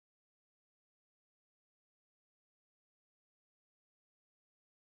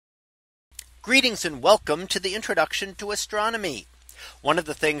Greetings and welcome to the introduction to astronomy. One of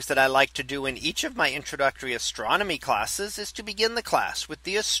the things that I like to do in each of my introductory astronomy classes is to begin the class with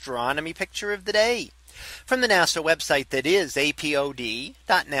the astronomy picture of the day from the NASA website, that is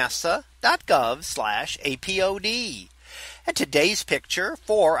apod.nasa.gov/apod. And today's picture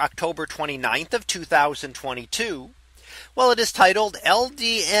for October 29th of 2022. Well, it is titled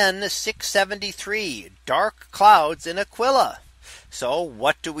LDN 673 Dark Clouds in Aquilla. So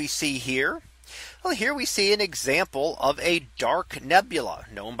what do we see here? Well, here we see an example of a dark nebula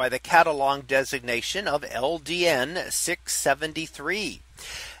known by the catalog designation of LDN 673.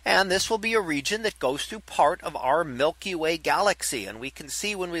 And this will be a region that goes through part of our Milky Way galaxy. And we can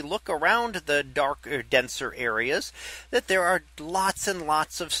see when we look around the darker, denser areas that there are lots and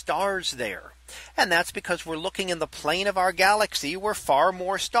lots of stars there. And that's because we're looking in the plane of our galaxy where far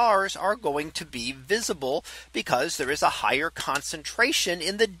more stars are going to be visible because there is a higher concentration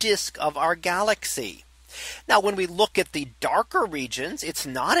in the disk of our galaxy. Now, when we look at the darker regions, it's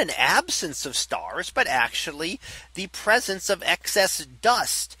not an absence of stars, but actually the presence of excess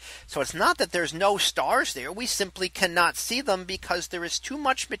dust. So it's not that there's no stars there. We simply cannot see them because there is too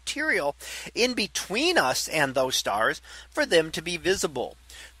much material in between us and those stars for them to be visible.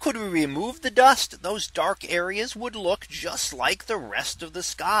 Could we remove the dust? Those dark areas would look just like the rest of the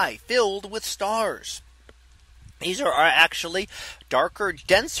sky, filled with stars. These are actually darker,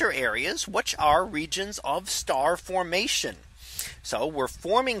 denser areas, which are regions of star formation. So we're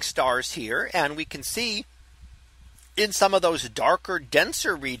forming stars here, and we can see in some of those darker,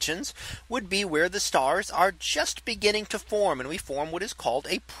 denser regions would be where the stars are just beginning to form. And we form what is called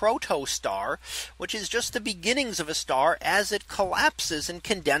a protostar, which is just the beginnings of a star as it collapses and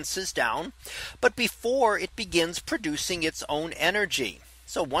condenses down, but before it begins producing its own energy.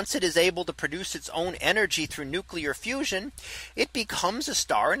 So once it is able to produce its own energy through nuclear fusion, it becomes a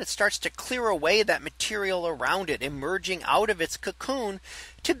star and it starts to clear away that material around it, emerging out of its cocoon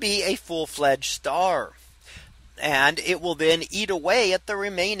to be a full-fledged star. And it will then eat away at the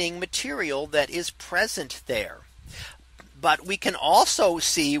remaining material that is present there. But we can also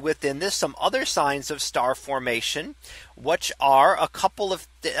see within this some other signs of star formation, which are a couple of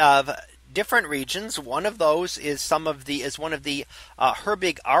different regions. One of those is one of the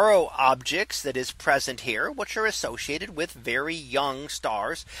Herbig-Haro objects that is present here, which are associated with very young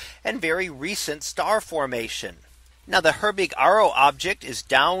stars and very recent star formation. Now, the Herbig-Haro object is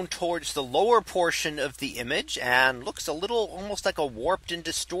down towards the lower portion of the image and looks a little almost like a warped and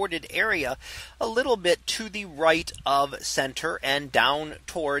distorted area, a little bit to the right of center and down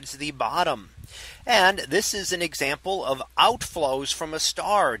towards the bottom. And this is an example of outflows from a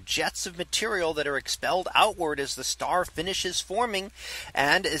star, jets of material that are expelled outward as the star finishes forming.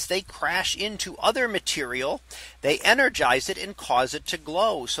 And as they crash into other material, they energize it and cause it to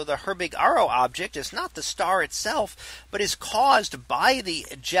glow. So the Herbig-Haro object is not the star itself, but is caused by the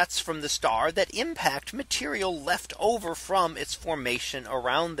jets from the star that impact material left over from its formation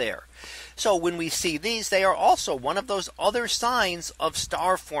around there. So when we see these, they are also one of those other signs of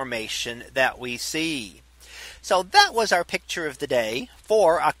star formation that we see. So that was our picture of the day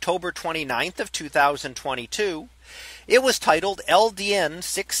for October 29th of 2022. It was titled LDN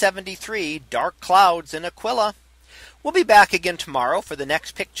 673 Dark Clouds in Aquilla. We'll be back again tomorrow for the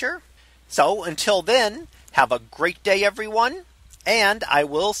next picture. So until then, have a great day, everyone, and I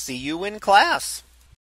will see you in class.